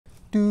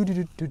Du du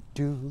du du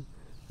du.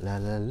 La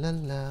la la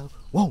la.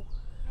 Wow,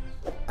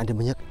 ada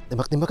banyak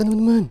tembak-tembakan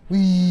teman-teman.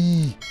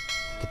 Wih,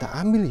 kita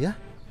ambil ya.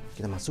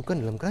 Kita masukkan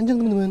dalam keranjang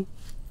teman-teman.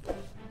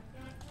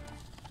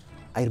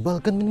 Air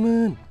balkan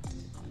teman-teman.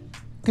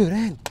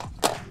 Keren.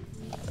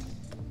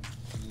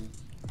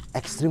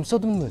 Extreme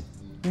shot teman-teman.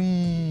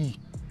 Wih,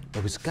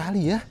 bagus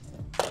sekali ya.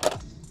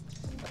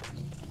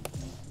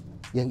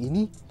 Yang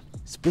ini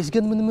space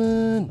gun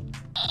teman-teman.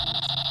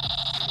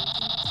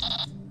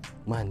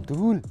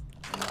 Mantul.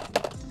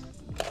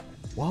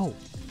 Wow,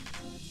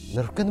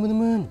 Nerf kan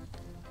teman-teman.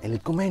 Elite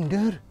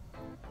Commander.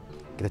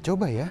 Kita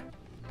coba ya.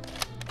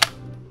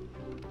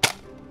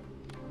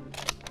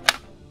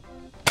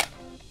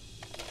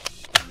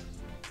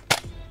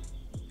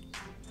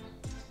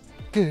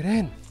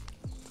 Keren.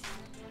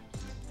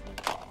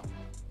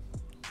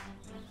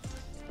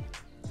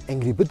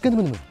 Angry Bird kan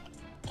teman-teman.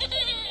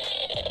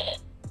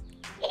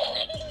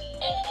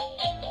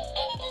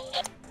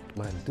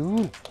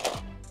 Mantul.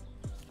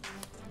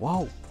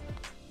 Wow,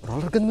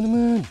 roller kan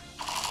teman-teman.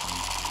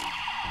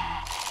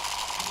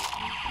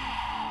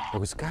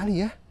 Bagus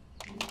sekali ya.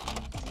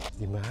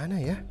 Di mana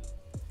ya?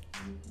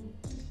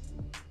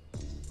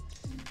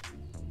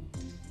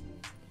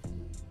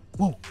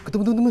 Wow,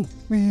 ketemu teman-teman.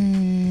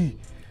 Wih,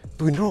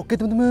 twin rocket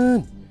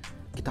teman-teman.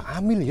 Kita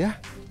ambil ya.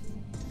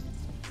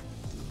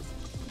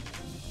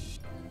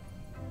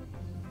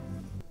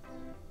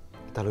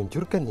 Kita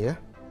luncurkan ya.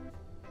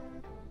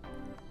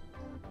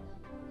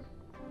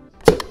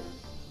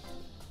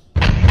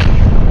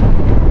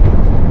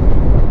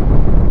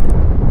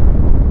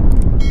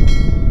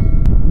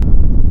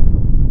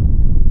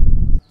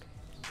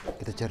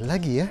 Kita cari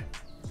lagi ya.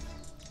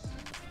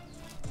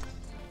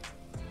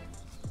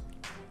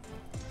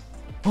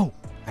 Oh,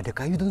 ada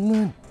kayu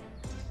teman-teman.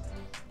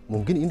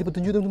 Mungkin ini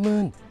petunjuk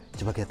teman-teman.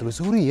 Coba kita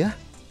telusuri ya.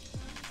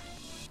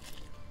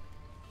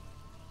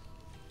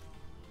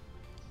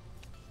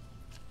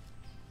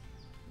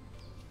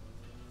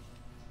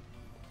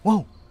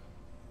 Wow,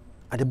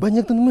 ada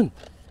banyak teman-teman.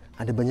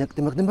 Ada banyak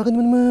tembak-tembakan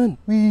teman-teman.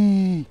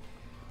 Wih,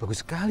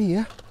 bagus sekali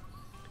ya.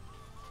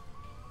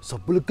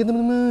 Soft bullet kan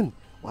teman-teman.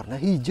 Warna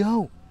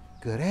hijau.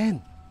 Keren.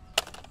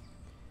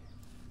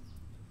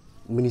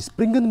 Mini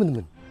spring kan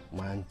teman-teman.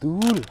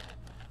 Mantul.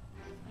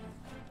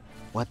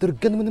 Water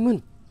gun teman-teman.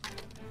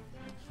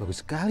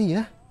 Bagus sekali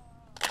ya.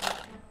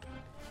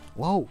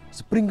 Wow,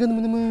 spring gun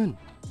teman-teman.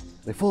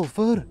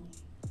 Revolver.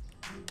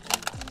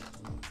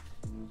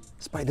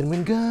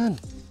 Spiderman gun.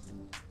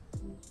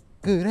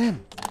 Keren.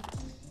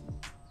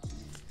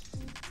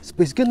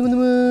 Space gun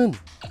teman-teman.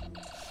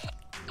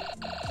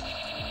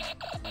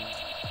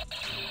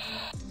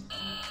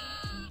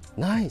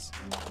 Nice.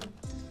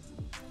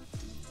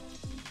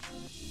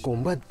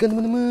 Combat gun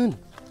teman-teman.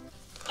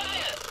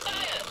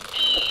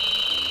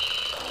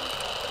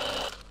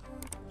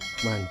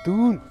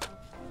 Mantul.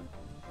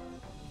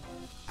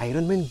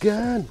 Iron Man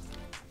gun.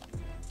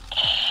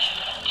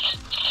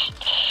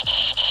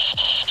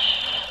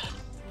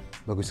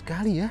 Bagus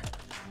sekali ya.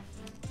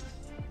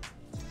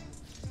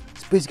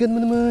 Space gun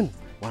teman-teman.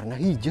 Warna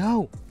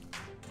hijau.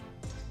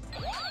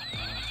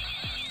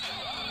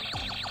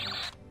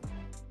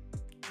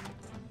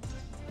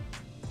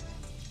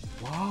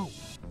 Wow,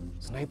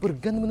 sniper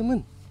gun teman-teman.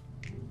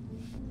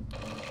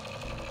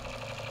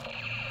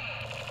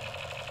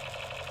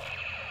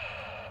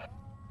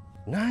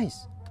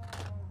 Nice.